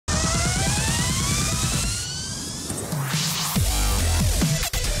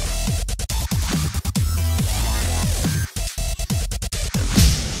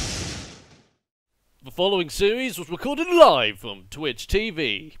The following series was recorded live from Twitch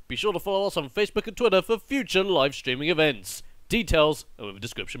TV. Be sure to follow us on Facebook and Twitter for future live streaming events. Details are in the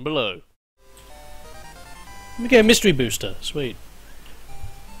description below. Let me get a mystery booster. Sweet.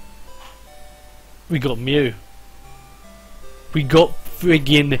 We got Mew. We got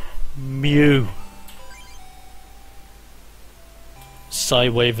friggin' Mew.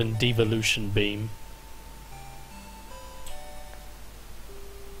 Psywave and Devolution Beam.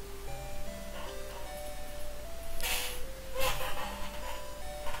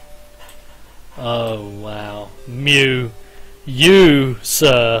 Oh wow, Mew, you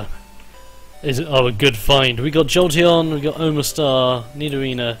sir, is a good find. We got Jolteon, we got Omastar,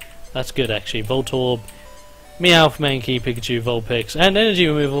 Nidorina. That's good actually. Voltorb, Meowth, Mankey, Pikachu, Vulpix, and energy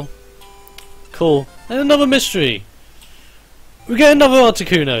removal. Cool. And another mystery. We get another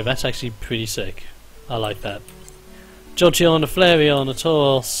Articuno. That's actually pretty sick. I like that. Jolteon, a Flareon, a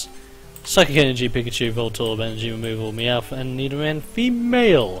Tauros, Psychic Energy, Pikachu, Voltorb, energy removal, Meowth, and Nidoran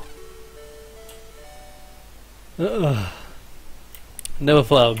female. Ugh. Never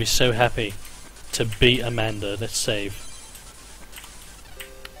thought I would be so happy to beat Amanda. Let's save.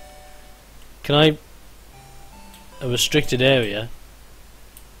 Can I... a restricted area?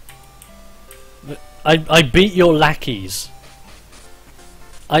 I beat your lackeys.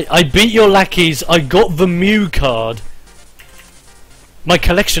 I beat your lackeys. I got the Mew card. My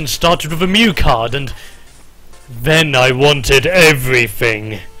collection started with a Mew card and then I wanted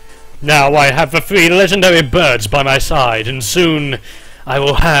everything. Now I have the 3 legendary birds by my side, and soon I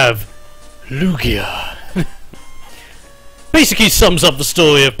will have Lugia. Basically sums up the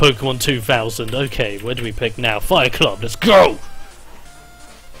story of Pokemon 2000. Okay, where do we pick now? Fire Club, let's go!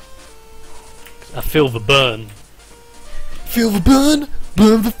 I feel the burn. Feel the burn?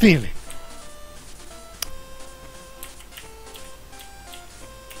 Burn the feeling.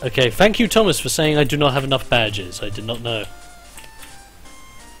 Okay, thank you Thomas for saying I do not have enough badges. I did not know.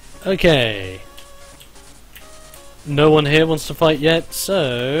 Okay. No one here wants to fight yet,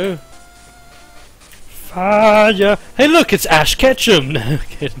 so... Fire! Hey look, it's Ash Ketchum! No,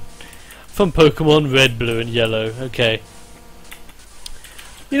 kidding. From Pokemon Red, Blue and Yellow. Okay.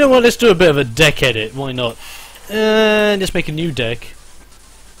 You know what, let's do a bit of a deck edit, why not? Let's make a new deck.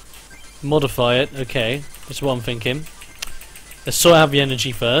 Modify it, okay. That's what I'm thinking. Let's sort out the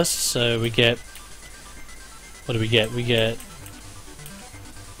energy first, so we get... what do we get? We get...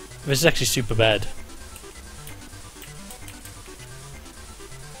 this is actually super bad.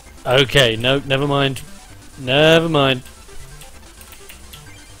 Okay, no, never mind. Never mind.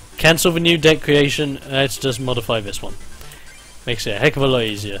 Cancel the new deck creation. Let's just modify this one. Makes it a heck of a lot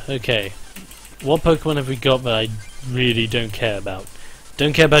easier. Okay. What Pokemon have we got that I really don't care about?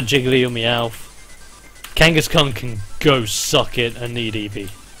 Don't care about Jiggly or Meowth. Kangaskhan can go suck it and need Eevee.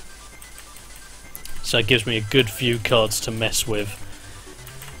 So that gives me a good few cards to mess with.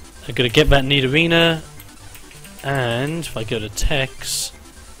 I'm gonna get that Nidorina, and if I go to Tex,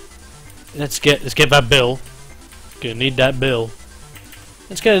 let's get that bill. Gonna need that bill.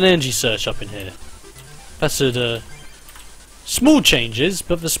 Let's get an energy search up in here. That's it. Small changes,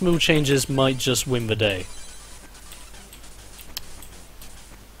 but the small changes might just win the day.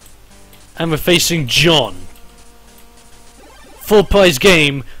 And we're facing John. Full prize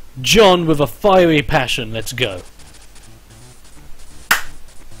game. John with a fiery passion. Let's go.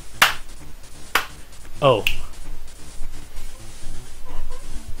 Oh.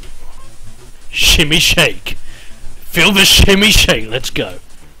 Shimmy shake. Feel the shimmy shake. Let's go.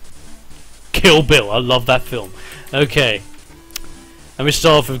 Kill Bill. I love that film. Okay. And we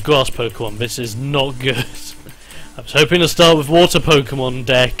start off with grass Pokemon. This is not good. I was hoping to start with water Pokemon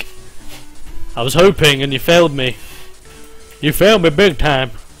deck. I was hoping and you failed me. You failed me big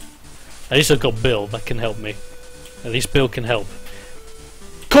time. At least I've got Bill. That can help me. At least Bill can help.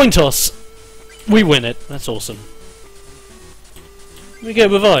 Coin toss. We win it. That's awesome. We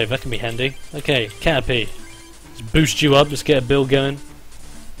get revive. That can be handy. Okay, Caterpie. Let's boost you up. Let's get a Bill going.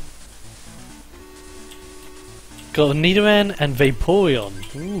 Got a Nidoran and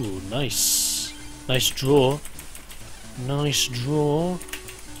Vaporeon. Ooh, nice. Nice draw. Nice draw.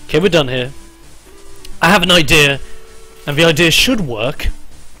 Okay, we're done here. I have an idea, and the idea should work.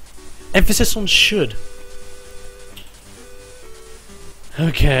 Emphasis on should.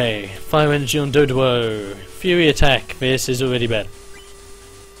 Okay, Fire Energy on Doduo. Fury Attack. This is already bad.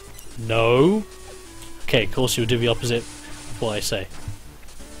 No. Okay, of course you'll do the opposite of what I say.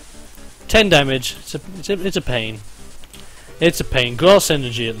 10 damage. It's a pain. It's a pain. Grass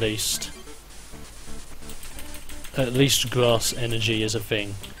Energy at least. At least Grass Energy is a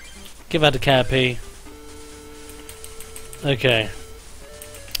thing. Give that a Caterpie. Okay.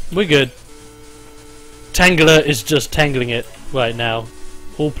 We're good. Tangler is just tangling it right now.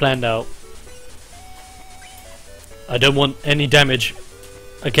 All planned out. I don't want any damage.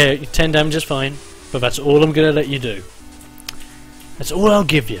 Okay, 10 damage is fine, but that's all I'm gonna let you do. That's all I'll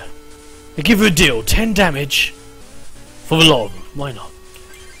give you. I'll give you a deal. 10 damage for the lot of them. Why not?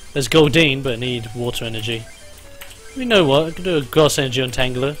 There's Goldeen, but I need water energy. You know what? I can do a grass energy on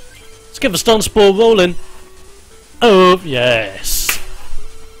Tangler. Let's get the Stun Spore rolling. Oh, yes.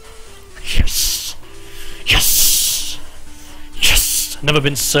 Yes. Yes. Yes. I've never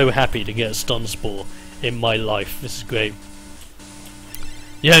been so happy to get a Stun Spore in my life. This is great.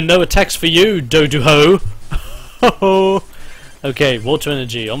 Yeah, no attacks for you, Doduho. Okay, water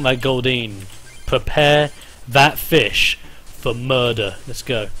energy on that Goldeen. Prepare that fish for murder. Let's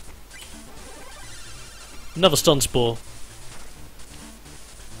go. Another Stun Spore.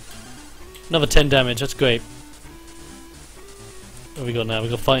 Another 10 damage, that's great. What have we got now? We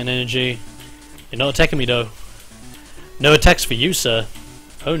got fighting energy. You're not attacking me though. No attacks for you, sir.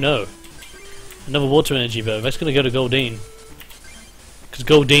 Oh no. Another water energy though. That's gonna go to Goldeen. Because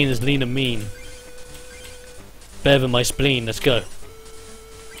Goldeen is lean and mean. Better than my spleen, let's go.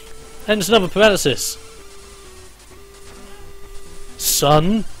 And it's another paralysis.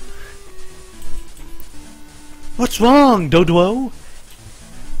 Son? What's wrong, Doduo?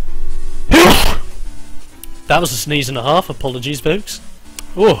 That was a sneeze and a half, apologies folks.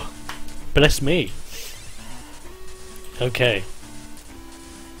 Oh, bless me. Okay.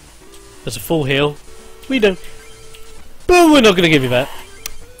 There's a full heal. We don't. But we're not going to give you that.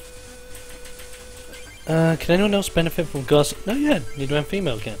 Can anyone else benefit from grass? No, yeah, Nidoran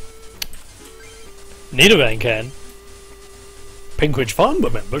female can. Nidoran can? Pinkridge Farm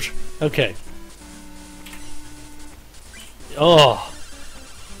members? Okay. Oh.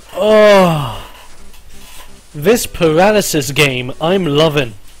 Oh. This paralysis game, I'm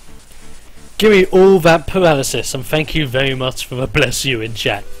loving. Give me all that paralysis, and thank you very much for the bless you in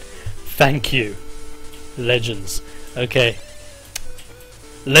chat. Thank you. Legends. Okay.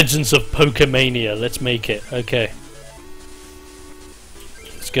 Legends of Pokemania, let's make it. Okay.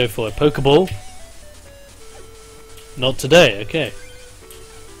 Let's go for a Pokeball. Not today, okay.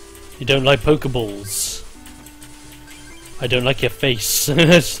 You don't like Pokeballs. I don't like your face. So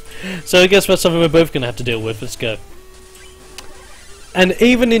I guess that's something we're both going to have to deal with. Let's go. And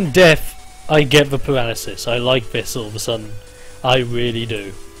even in death, I get the paralysis. I like this all of a sudden. I really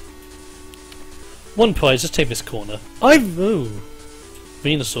do. One prize, let's take this corner. Ooh.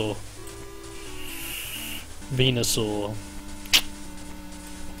 Venusaur. Venusaur.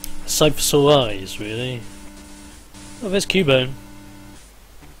 Cyphersaur eyes, really? Oh, there's Cubone.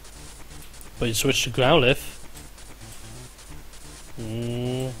 But you switch to Growlithe.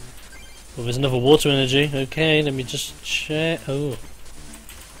 Well, there's another water energy. Okay, let me just check. Oh.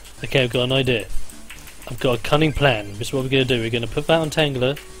 Okay, I've got an idea. I've got a cunning plan. This is what we're going to do. We're going to put that on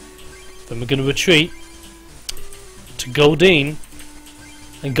Tangler. Then we're going to retreat to Goldeen.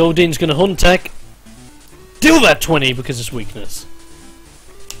 And Goldeen's going to Hunt Attack. Deal that 20 because it's weakness.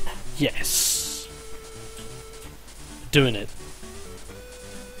 Yes. We're doing it.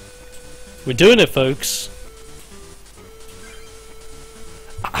 We're doing it, folks.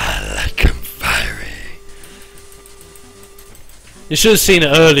 I like him fiery. You should have seen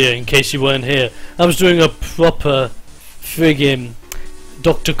it earlier in case you weren't here. I was doing a proper friggin'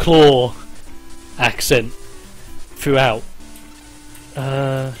 Dr. Claw accent throughout.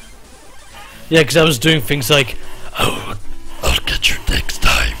 Yeah, because I was doing things like, oh, I'll get you next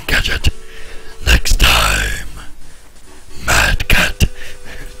time, Gadget. Next time, Mad Cat.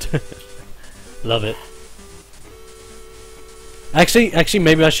 Love it. Actually,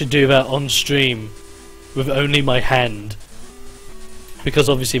 maybe I should do that on stream with only my hand, because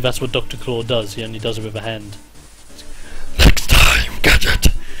obviously that's what Dr. Claw does. He only does it with a hand. Next time, Gadget.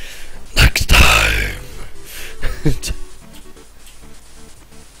 Next time.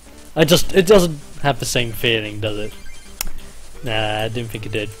 It doesn't have the same feeling, does it? Nah, I didn't think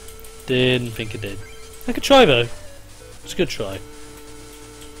it did. Didn't think it did. I could try though. It's a good try.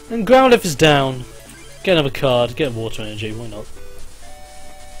 And Growlithe is down. Get another card, get water energy, why not?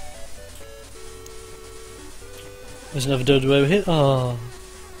 There's another Dodo over here. Ah,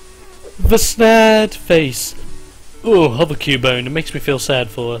 the sad face. Oh, other Cubone. It makes me feel sad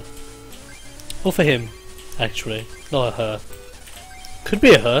for her. Or for him, actually, not a her. Could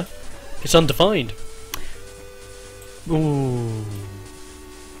be a her. It's undefined. Ooh.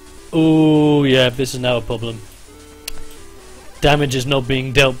 Ooh, yeah. This is now a problem. Damage is not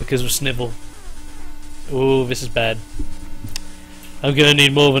being dealt because of Snivel. Ooh, this is bad. I'm gonna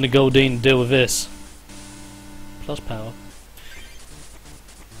need more than a Goldeen to deal with this. Plus power.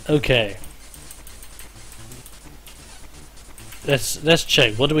 Okay. let's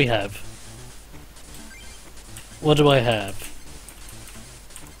check. What do we have? What do I have?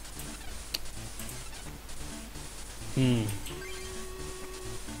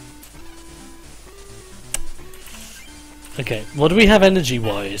 Okay, what do we have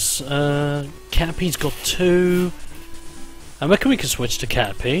energy-wise? Caterpie's got 2. I reckon we can switch to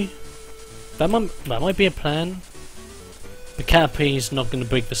Caterpie. That might be a plan. But Caterpie's not going to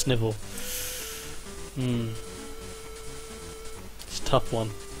break the snivel. It's a tough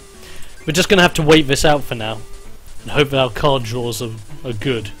one. We're just going to have to wait this out for now. And hope that our card draws are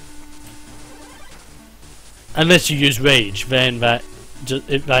good. Unless you use Rage, then that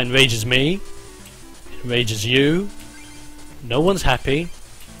enrages me. It enrages you. No one's happy.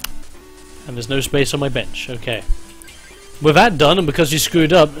 And there's no space on my bench. Okay. With that done, and because you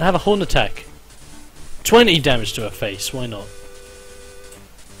screwed up, have a Horn attack. 20 damage to her face, why not?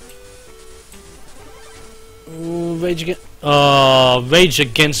 Ooh, Rage against... Oh, Rage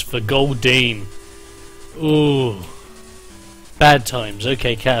against the Goldeen. Ooh. Bad times.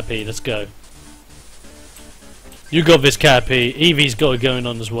 Okay, Caterpie, let's go. You got this, Caterpie. Eevee's got it going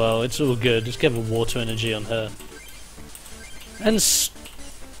on as well. It's all good. Just give a water energy on her. And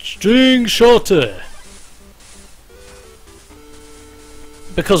String Shorter.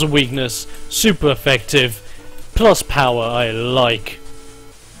 Because of weakness, super effective, plus power I like.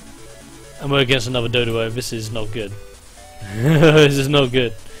 And we're against another Doduo. This is not good. This is not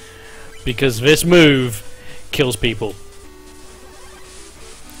good. Because this move kills people.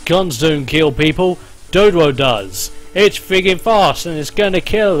 Guns don't kill people, Doduo does. It's friggin' fast and it's gonna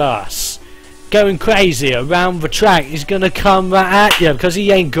kill us. Going crazy around the track, he's gonna come right at you because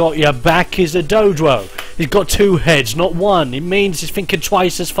he ain't got your back, he's a Doduo. He's got 2 heads, not 1. It means he's thinking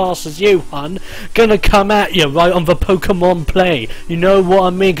twice as fast as you, hun. Gonna come at you right on the Pokemon play. You know what I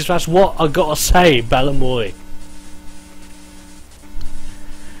mean, because that's what I gotta say, Balamoy.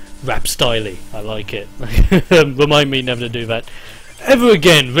 Rap styly, I like it. Remind me never to do that ever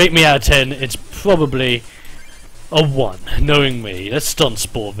again. Rate me out of 10, it's probably a 1, knowing me. Let's Stun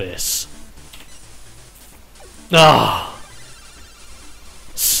Spore this. Ah,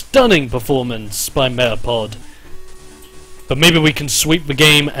 stunning performance by Metapod. But maybe we can sweep the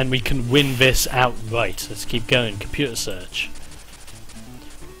game and we can win this outright. Let's keep going. Computer search.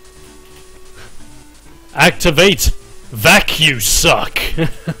 Activate Vacuum Suck.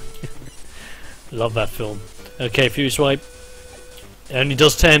 Love that film. Okay, Fury Swipe. It only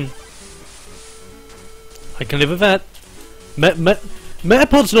does 10. I can live with that.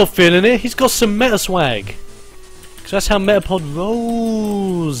 Metapod's not feeling it. He's got some meta swag. Because that's how Metapod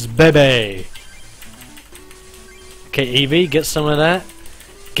rolls, baby. Okay, Eevee, get some of that.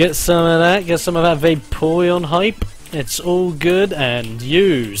 Get some of that. Get some of that Vaporeon hype. It's all good. And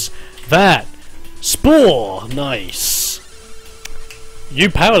use that Spore. Nice. You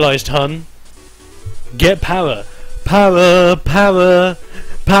paralyzed, hun. Get power. Power, power,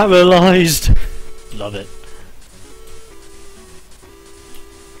 paralyzed. Love it.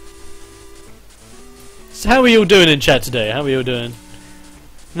 So how are you all doing in chat today? How are you all doing?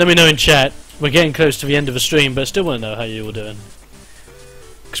 Let me know in chat. We're getting close to the end of the stream, but I still want to know how you all doing.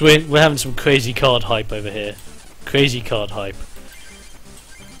 Because we're having some crazy card hype over here. Crazy card hype.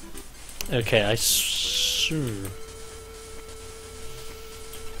 Okay,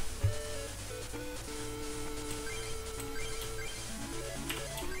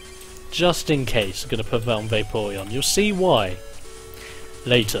 just in case, I'm going to put that on Vaporeon. You'll see why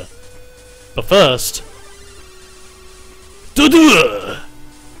later. But first,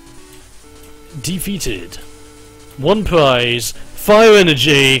 defeated. 1 prize, Fire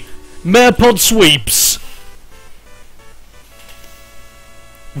Energy, Metapod sweeps.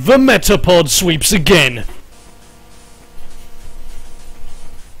 The Metapod sweeps again.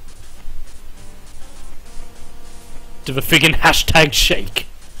 Do the friggin' hashtag shake.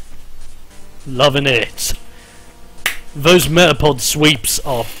 Loving it. Those Metapod sweeps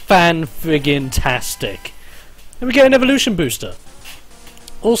are fan-friggin-tastic. And we get an evolution booster.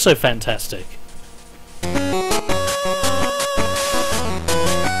 Also fantastic.